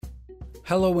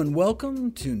Hello and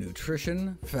welcome to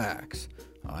Nutrition Facts.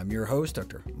 I'm your host,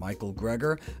 Dr. Michael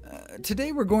Greger.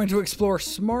 Today we're going to explore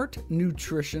smart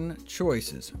nutrition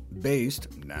choices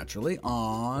based, naturally,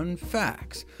 on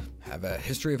facts. Have a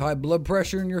history of high blood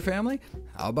pressure in your family?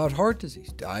 How about heart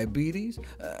disease, diabetes?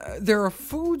 There are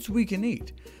foods we can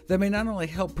eat that may not only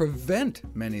help prevent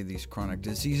many of these chronic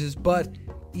diseases, but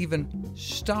even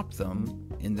stop them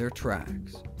in their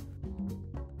tracks.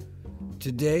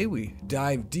 Today we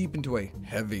dive deep into a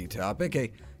heavy topic,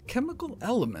 a chemical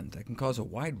element that can cause a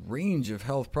wide range of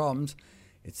health problems.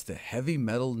 It's the heavy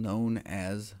metal known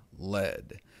as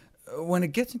lead. When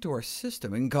it gets into our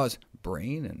system, it can cause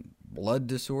brain and blood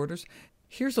disorders.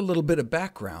 Here's a little bit of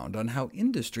background on how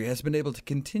industry has been able to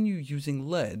continue using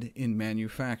lead in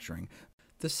manufacturing.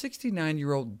 The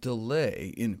 69-year-old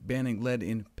delay in banning lead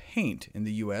in paint in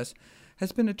the U.S.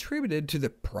 has been attributed to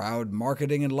the proud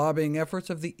marketing and lobbying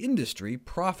efforts of the industry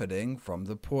profiting from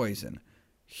the poison.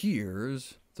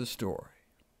 Here's the story.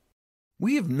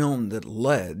 We have known that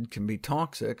lead can be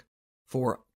toxic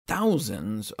for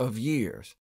thousands of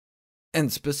years,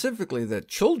 and specifically that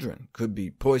children could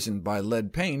be poisoned by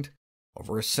lead paint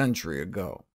over a century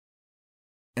ago.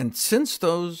 And since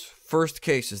those first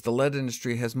cases, the lead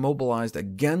industry has mobilized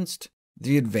against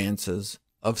the advances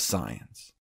of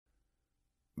science.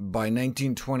 By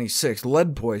 1926,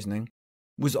 lead poisoning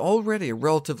was already a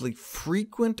relatively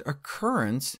frequent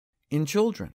occurrence in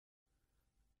children.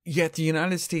 Yet the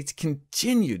United States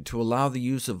continued to allow the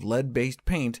use of lead-based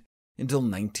paint until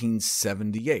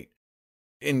 1978.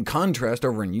 In contrast,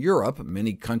 over in Europe,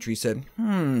 many countries said,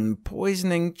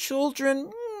 poisoning children?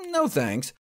 No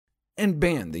thanks, and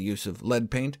banned the use of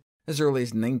lead paint as early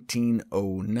as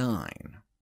 1909.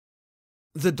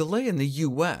 The delay in the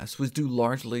U.S. was due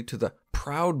largely to the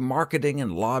proud marketing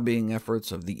and lobbying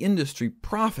efforts of the industry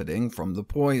profiting from the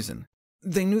poison.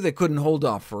 They knew they couldn't hold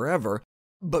off forever,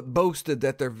 but boasted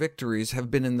that their victories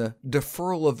have been in the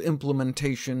deferral of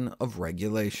implementation of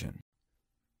regulation.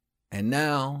 And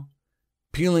now,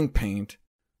 peeling paint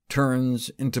turns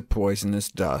into poisonous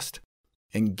dust,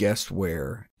 and guess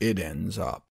where it ends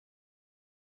up?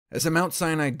 As a Mount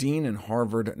Sinai dean and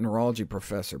Harvard neurology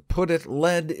professor put it,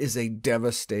 lead is a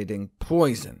devastating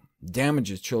poison.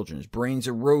 Damages children's brains,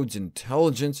 erodes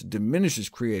intelligence, diminishes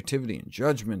creativity and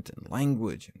judgment and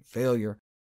language and failure.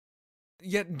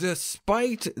 Yet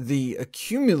despite the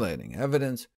accumulating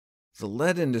evidence, the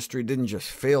lead industry didn't just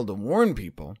fail to warn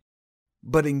people,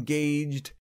 but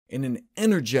engaged in an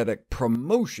energetic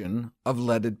promotion of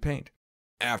leaded paint.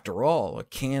 After all, a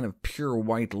can of pure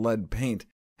white lead paint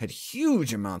had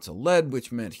huge amounts of lead,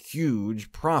 which meant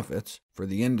huge profits for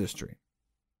the industry.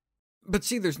 But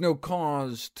see, there's no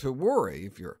cause to worry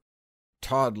if your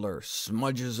toddler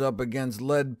smudges up against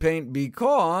lead paint,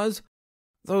 because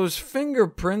those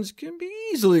fingerprints can be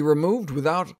easily removed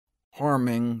without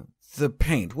harming the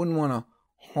paint. Wouldn't want to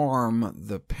harm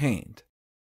the paint.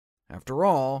 After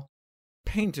all,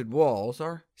 painted walls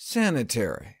are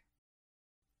sanitary.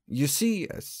 You see,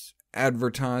 as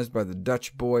advertised by the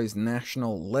Dutch Boys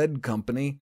National Lead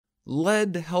Company,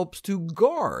 lead helps to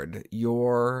guard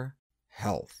your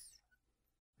health.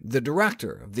 The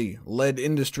director of the Lead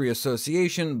Industry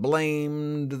Association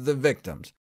blamed the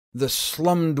victims, the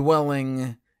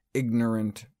slum-dwelling,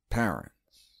 ignorant parents.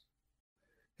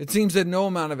 It seems that no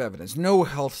amount of evidence, no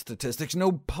health statistics,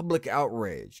 no public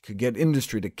outrage could get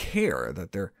industry to care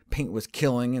that their paint was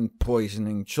killing and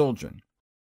poisoning children.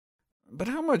 But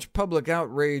how much public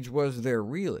outrage was there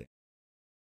really?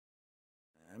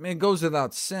 I mean, it goes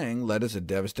without saying, lead is a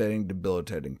devastating,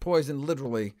 debilitating poison.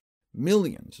 Literally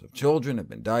millions of children have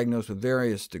been diagnosed with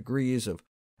various degrees of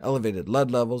elevated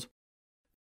lead levels.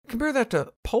 Compare that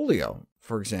to polio,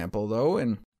 for example, though.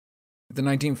 In the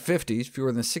 1950s,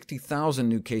 fewer than 60,000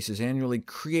 new cases annually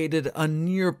created a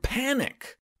near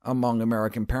panic among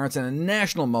American parents, and a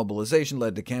national mobilization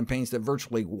led to campaigns that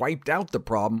virtually wiped out the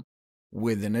problem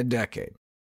within a decade.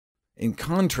 In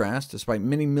contrast, despite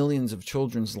many millions of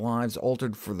children's lives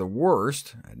altered for the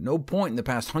worst, at no point in the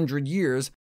past 100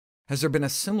 years has there been a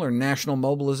similar national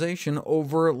mobilization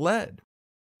over lead.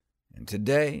 And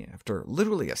today, after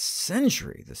literally a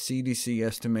century, the CDC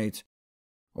estimates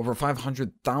over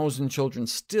 500,000 children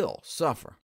still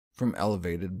suffer from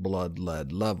elevated blood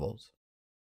lead levels.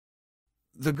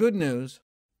 The good news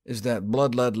is that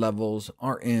blood lead levels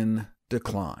are in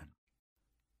decline.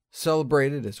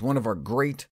 Celebrated as one of our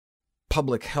great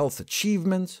public health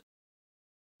achievements.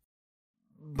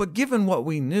 But given what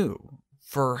we knew,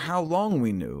 for how long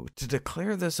we knew, to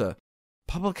declare this a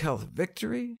public health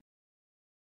victory?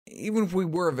 Even if we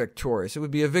were victorious, it would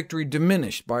be a victory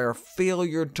diminished by our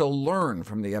failure to learn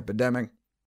from the epidemic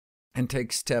and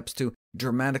take steps to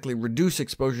dramatically reduce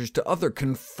exposures to other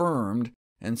confirmed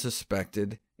and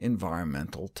suspected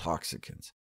environmental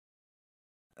toxicants.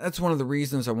 That's one of the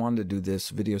reasons I wanted to do this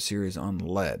video series on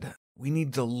lead. We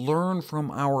need to learn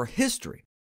from our history,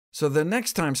 so the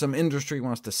next time some industry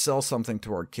wants to sell something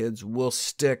to our kids, we'll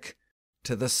stick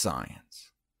to the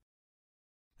science.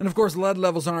 And of course, lead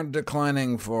levels aren't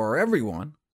declining for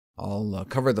everyone. I'll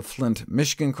cover the Flint,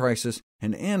 Michigan crisis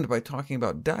and end by talking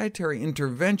about dietary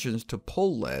interventions to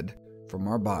pull lead from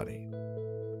our body.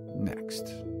 Next.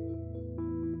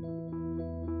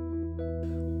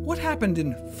 What happened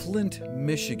in Flint,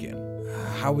 Michigan?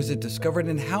 How was it discovered,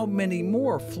 and how many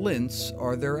more Flints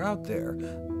are there out there?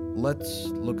 Let's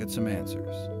look at some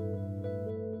answers.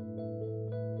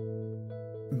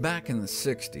 Back in the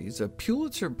 60s, a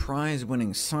Pulitzer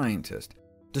Prize-winning scientist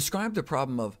described the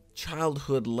problem of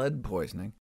childhood lead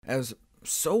poisoning as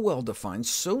so well-defined,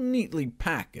 so neatly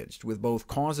packaged, with both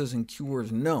causes and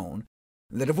cures known,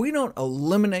 that if we don't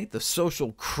eliminate the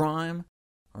social crime,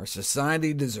 our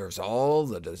society deserves all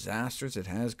the disasters it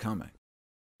has coming.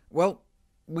 Well,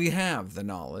 we have the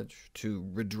knowledge to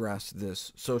redress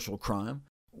this social crime.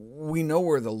 We know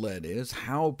where the lead is,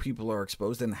 how people are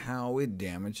exposed, and how it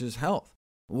damages health.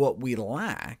 What we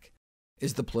lack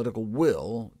is the political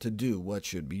will to do what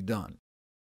should be done.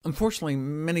 Unfortunately,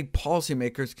 many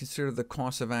policymakers consider the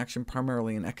cost of action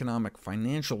primarily in economic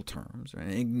financial terms,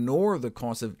 and ignore the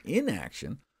cost of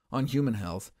inaction on human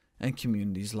health and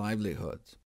communities'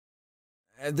 livelihoods.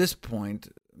 At this point,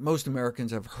 most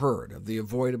Americans have heard of the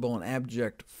avoidable and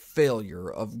abject failure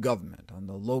of government on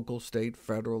the local, state,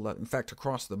 federal level, in fact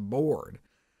across the board,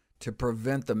 to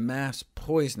prevent the mass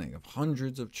poisoning of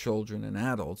hundreds of children and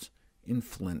adults in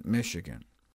Flint, Michigan.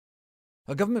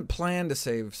 A government plan to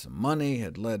save some money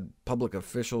had led public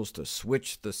officials to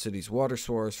switch the city's water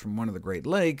source from one of the Great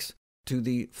Lakes to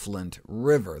the Flint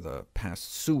River, the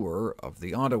past sewer of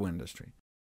the auto industry.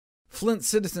 Flint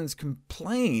citizens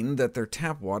complained that their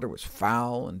tap water was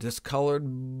foul and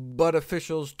discolored, but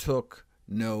officials took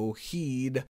no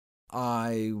heed.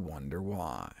 I wonder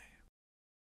why.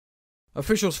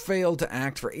 Officials failed to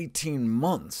act for 18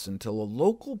 months until a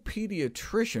local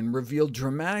pediatrician revealed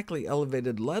dramatically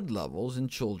elevated lead levels in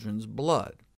children's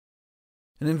blood.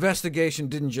 An investigation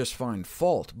didn't just find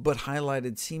fault, but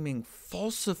highlighted seeming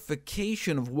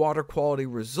falsification of water quality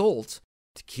results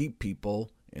to keep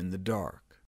people in the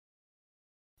dark.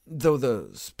 Though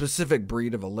the specific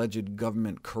breed of alleged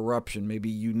government corruption may be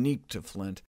unique to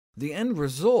Flint, the end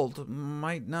result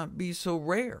might not be so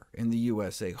rare in the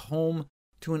USA, home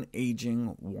to an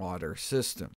aging water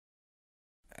system.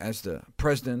 As the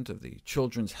president of the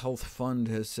Children's Health Fund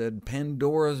has said,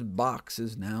 Pandora's box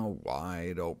is now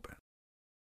wide open.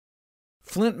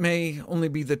 Flint may only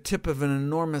be the tip of an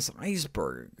enormous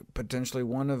iceberg, potentially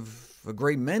one of a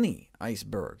great many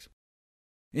icebergs.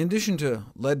 In addition to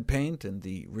lead paint and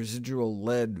the residual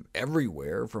lead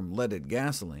everywhere from leaded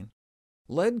gasoline,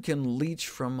 lead can leach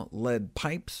from lead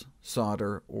pipes,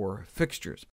 solder, or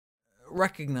fixtures.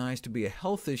 Recognized to be a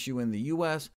health issue in the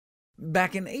U.S.,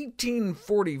 back in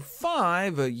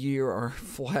 1845, a year our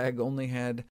flag only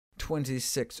had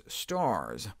 26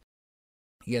 stars.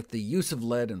 Yet the use of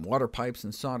lead in water pipes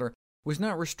and solder was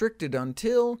not restricted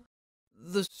until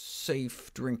the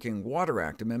Safe Drinking Water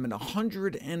Act amendment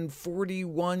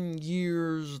 141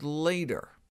 years later.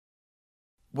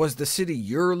 Was the city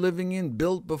you're living in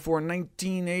built before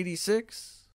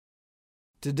 1986?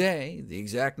 Today, the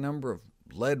exact number of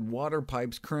lead water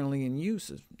pipes currently in use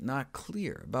is not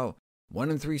clear. About 1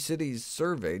 in 3 cities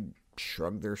surveyed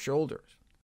shrugged their shoulders.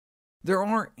 There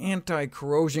are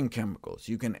anti-corrosion chemicals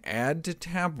you can add to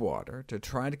tap water to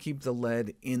try to keep the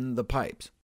lead in the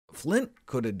pipes. Flint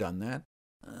could have done that,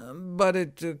 but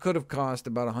it could have cost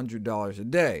about $100 a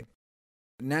day.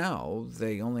 Now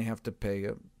they only have to pay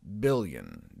 $1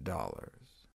 billion.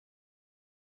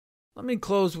 Let me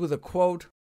close with a quote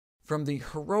from the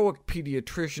heroic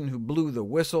pediatrician who blew the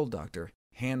whistle, Dr.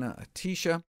 Hannah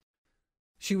Atisha.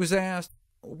 She was asked,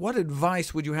 "What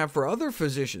advice would you have for other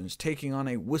physicians taking on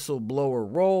a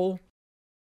whistleblower role?"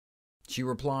 She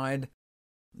replied,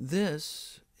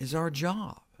 "This is our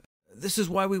job. This is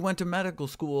why we went to medical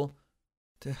school,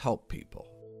 to help people."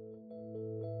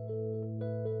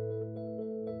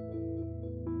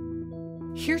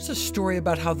 Here's a story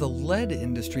about how the lead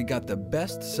industry got the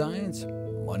best science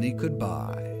money could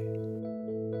buy.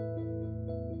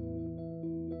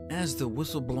 As the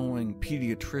whistleblowing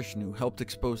pediatrician who helped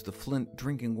expose the Flint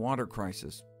drinking water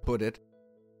crisis put it,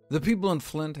 the people in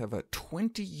Flint have a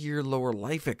 20-year lower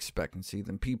life expectancy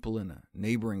than people in a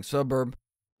neighboring suburb.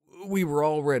 We were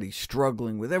already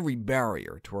struggling with every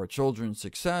barrier to our children's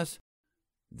success.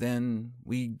 Then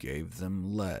we gave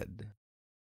them lead.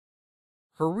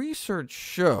 Her research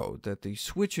showed that the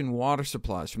switch in water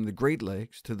supplies from the Great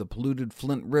Lakes to the polluted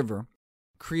Flint River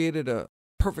created a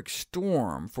perfect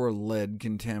storm for lead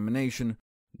contamination,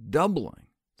 doubling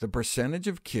the percentage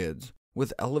of kids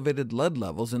with elevated lead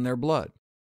levels in their blood.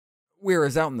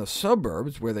 Whereas out in the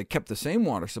suburbs, where they kept the same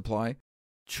water supply,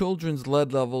 children's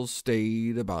lead levels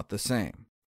stayed about the same.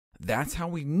 That's how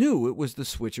we knew it was the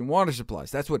switch in water supplies.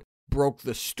 That's what broke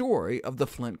the story of the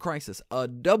Flint crisis, a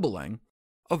doubling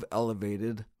of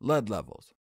elevated lead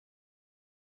levels.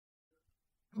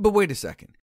 But wait a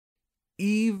second.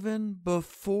 Even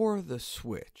before the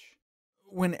switch,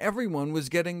 when everyone was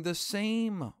getting the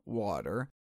same water,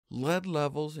 lead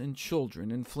levels in children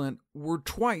in Flint were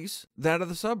twice that of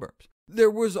the suburbs.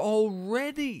 There was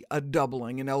already a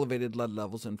doubling in elevated lead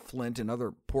levels in Flint and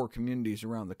other poor communities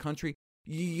around the country,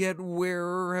 yet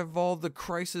where have all the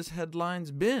crisis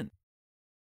headlines been?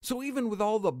 So even with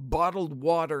all the bottled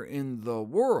water in the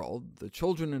world, the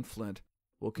children in Flint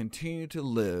will continue to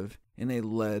live in a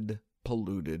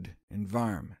lead-polluted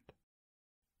environment.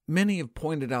 Many have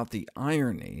pointed out the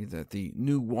irony that the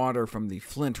new water from the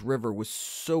Flint River was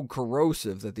so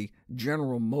corrosive that the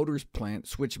General Motors plant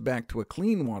switched back to a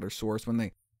clean water source when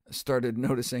they started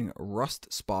noticing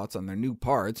rust spots on their new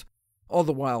parts, all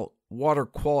the while water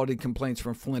quality complaints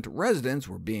from Flint residents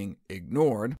were being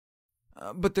ignored.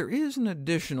 But there is an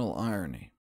additional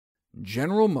irony.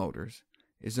 General Motors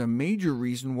is a major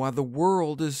reason why the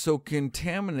world is so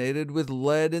contaminated with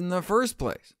lead in the first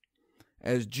place,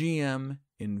 as GM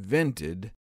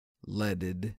invented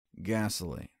leaded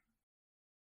gasoline.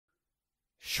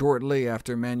 Shortly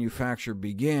after manufacture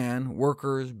began,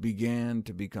 workers began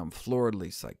to become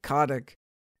floridly psychotic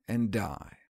and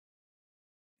die.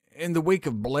 In the wake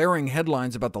of blaring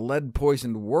headlines about the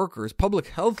lead-poisoned workers, public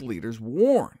health leaders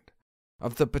warned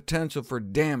of the potential for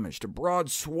damage to broad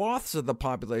swaths of the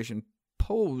population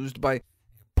posed by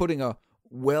putting a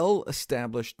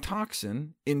well-established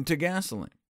toxin into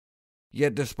gasoline.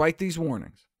 Yet despite these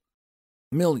warnings,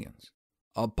 millions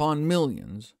upon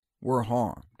millions were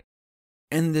harmed,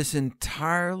 and this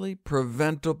entirely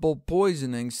preventable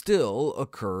poisoning still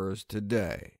occurs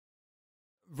today.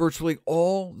 Virtually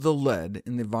all the lead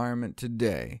in the environment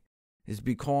today is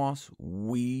because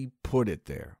we put it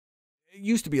there. It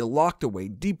used to be locked away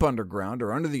deep underground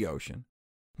or under the ocean,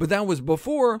 but that was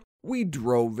before we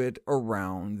drove it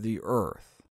around the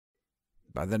Earth.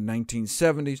 By the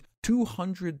 1970s,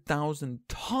 200,000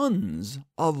 tons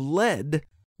of lead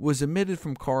was emitted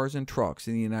from cars and trucks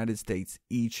in the United States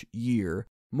each year,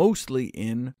 mostly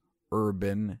in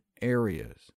urban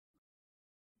areas.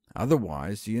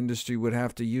 Otherwise, the industry would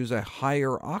have to use a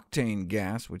higher octane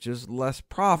gas, which is less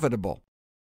profitable.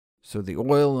 So the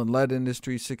oil and lead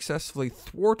industry successfully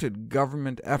thwarted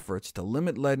government efforts to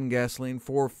limit lead in gasoline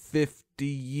for 50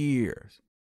 years.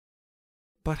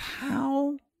 But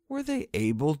how were they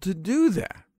able to do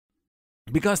that?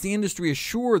 Because the industry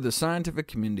assured the scientific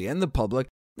community and the public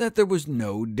that there was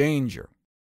no danger.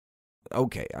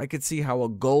 Okay, I could see how a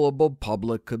gullible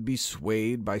public could be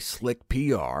swayed by slick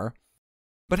PR,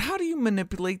 but how do you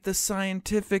manipulate the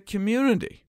scientific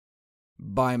community?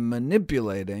 By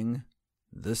manipulating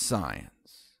the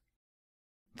science.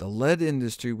 The lead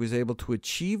industry was able to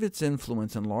achieve its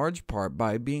influence in large part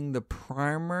by being the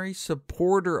primary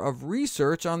supporter of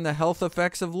research on the health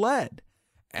effects of lead,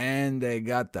 and they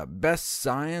got the best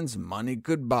science money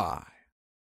could buy.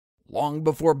 Long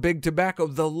before Big Tobacco,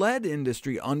 the lead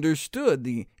industry understood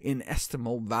the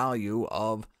inestimable value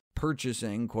of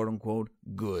purchasing quote-unquote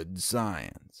good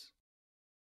science.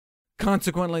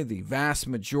 Consequently, the vast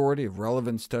majority of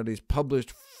relevant studies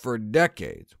published for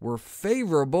decades were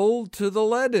favorable to the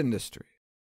lead industry.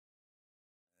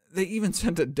 They even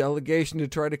sent a delegation to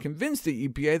try to convince the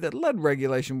EPA that lead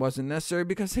regulation wasn't necessary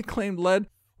because they claimed lead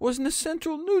was an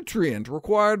essential nutrient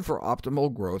required for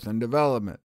optimal growth and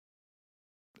development.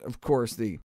 Of course,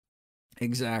 the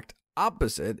exact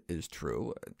opposite is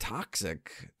true,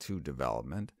 toxic to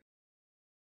development.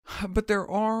 But there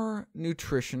are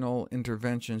nutritional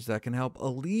interventions that can help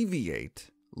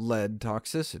alleviate lead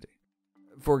toxicity.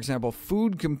 For example,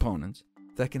 food components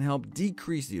that can help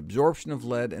decrease the absorption of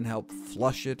lead and help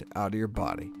flush it out of your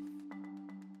body.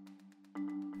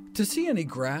 To see any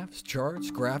graphs,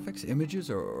 charts, graphics, images,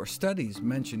 or studies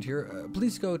mentioned here,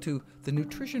 please go to the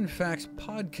Nutrition Facts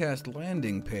podcast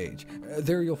landing page.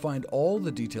 There you'll find all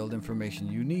the detailed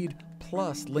information you need,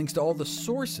 plus links to all the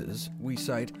sources we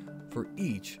cite for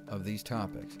each of these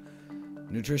topics.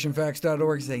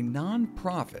 NutritionFacts.org is a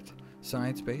non-profit,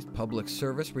 science-based public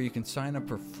service where you can sign up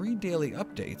for free daily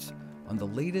updates on the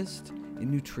latest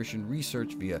in nutrition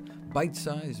research via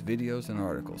bite-sized videos and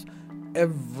articles.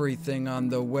 Everything on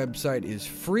the website is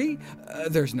free.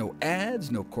 There's no ads,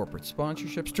 no corporate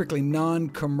sponsorship, strictly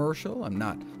non-commercial. I'm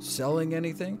not selling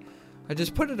anything. I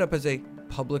just put it up as a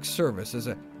public service, as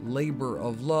a labor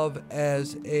of love,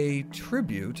 as a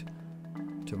tribute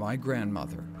to my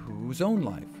grandmother, whose own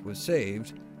life was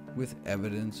saved with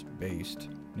evidence-based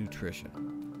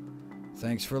nutrition.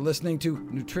 Thanks for listening to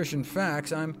Nutrition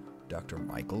Facts. I'm Dr.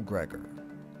 Michael Greger.